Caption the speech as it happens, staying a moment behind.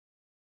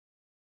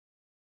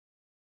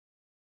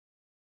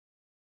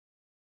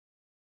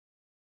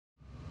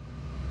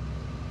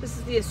This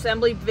is the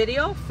assembly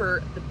video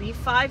for the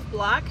B5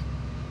 block,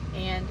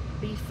 and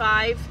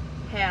B5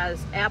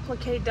 has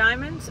applique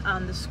diamonds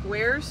on the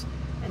squares,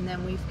 and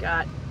then we've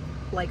got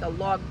like a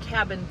log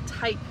cabin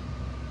type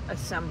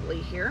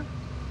assembly here.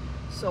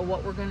 So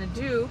what we're going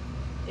to do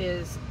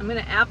is I'm going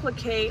to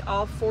applique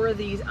all 4 of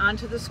these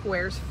onto the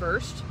squares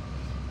first,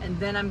 and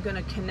then I'm going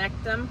to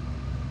connect them,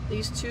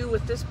 these 2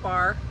 with this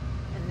bar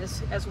and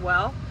this as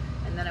well,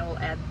 and then I will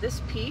add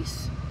this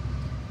piece,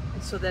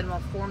 and so then we'll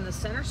form the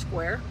center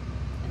square,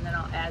 and then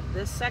I'll add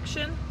this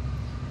section,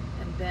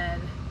 and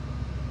then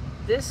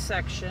this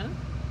section,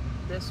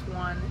 this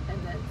one,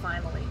 and then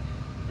finally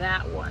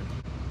that one.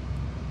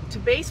 To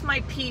base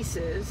my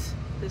pieces,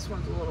 this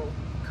one's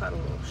cut a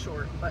little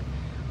short, but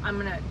I'm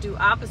going to do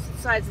opposite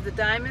sides of the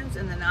diamonds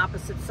and then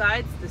opposite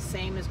sides. The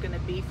same is going to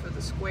be for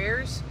the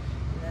squares,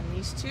 and then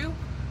these 2.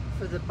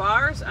 For the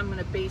bars, I'm going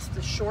to base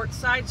the short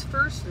sides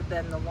first,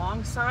 then the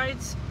long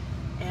sides,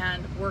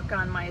 and work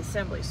on my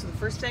assembly. So the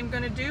first thing I'm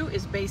going to do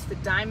is base the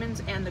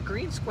diamonds and the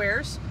green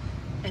squares,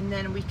 and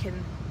then we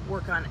can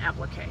work on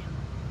applique.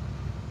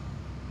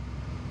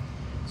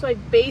 So I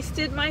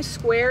basted my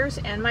squares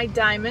and my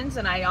diamonds,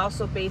 and I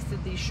also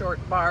basted these short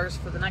bars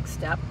for the next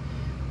step.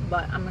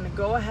 But I'm going to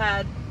go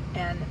ahead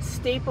and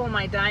staple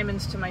my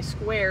diamonds to my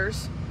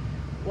squares.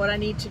 What I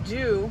need to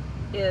do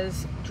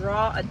is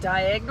draw a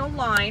diagonal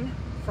line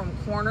from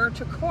corner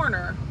to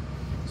corner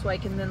so I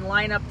can then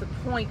line up the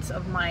points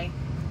of my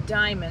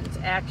diamonds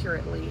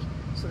accurately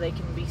so they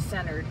can be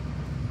centered.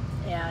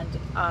 And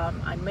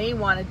I may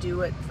want to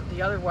do it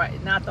the other way,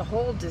 not the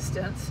whole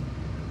distance,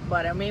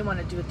 but I may want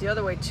to do it the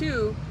other way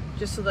too,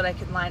 just so that I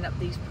can line up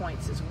these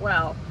points as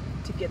well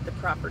to get the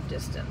proper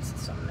distance.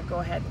 So I'm going to go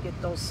ahead and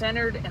get those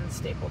centered and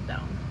stapled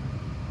down.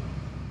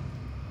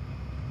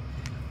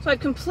 So I've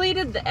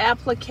completed the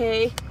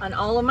applique on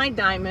all of my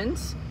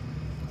diamonds,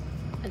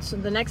 and so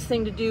the next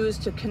thing to do is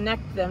to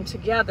connect them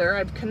together.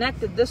 I've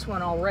connected this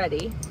one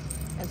already,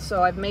 and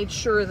so I've made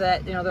sure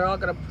that they're all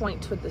going to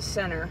point to the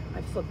center.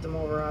 I flipped them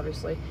over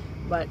obviously,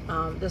 but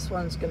this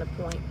one's going to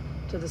point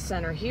to the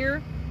center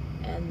here,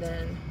 and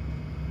then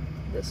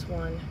this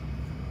one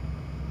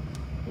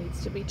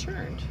needs to be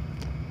turned.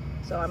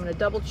 So I'm going to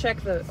double check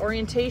the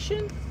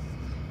orientation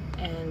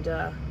and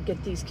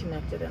get these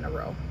connected in a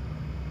row.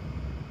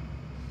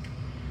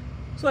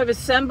 So I've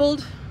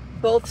assembled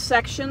both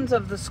sections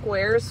of the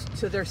squares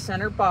to their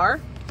center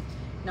bar.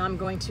 Now I'm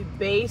going to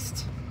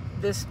baste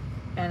this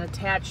and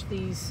attach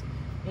these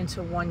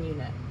into one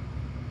unit.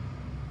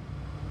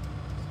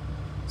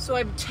 So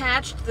I've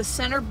attached the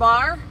center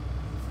bar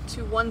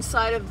to one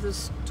side of the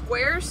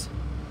squares.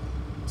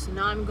 So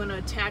now I'm going to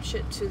attach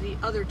it to the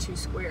other 2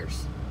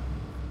 squares.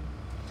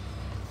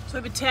 So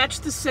I've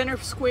attached the center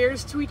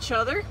squares to each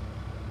other.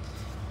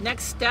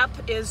 Next step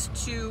is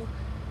to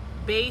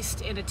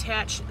baste and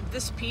attach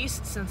this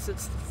piece, since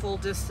it's the full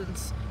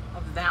distance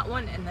of that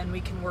one, and then we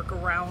can work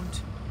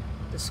around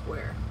the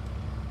square.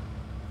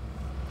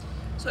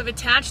 So I've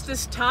attached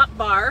this top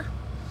bar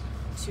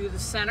to the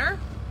center,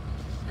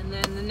 and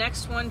then the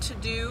next one to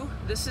do,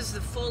 this is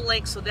the full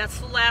length, so that's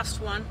the last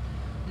one.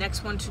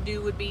 Next one to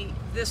do would be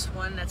this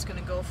one. That's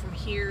going to go from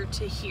here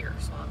to here,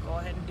 so I'll go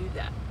ahead and do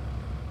that.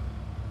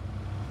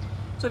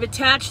 So I've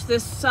attached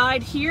this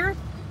side here,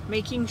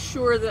 making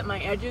sure that my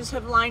edges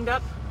have lined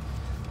up.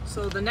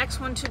 So the next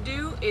one to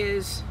do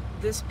is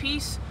this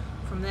piece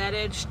from that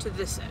edge to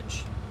this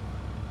edge.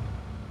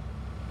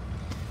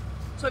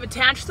 So I've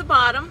attached the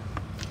bottom.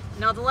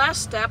 Now the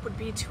last step would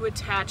be to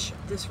attach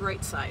this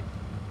right side.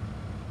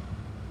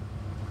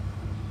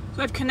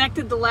 So I've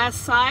connected the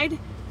last side,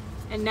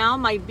 and now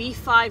my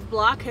B5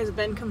 block has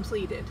been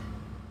completed.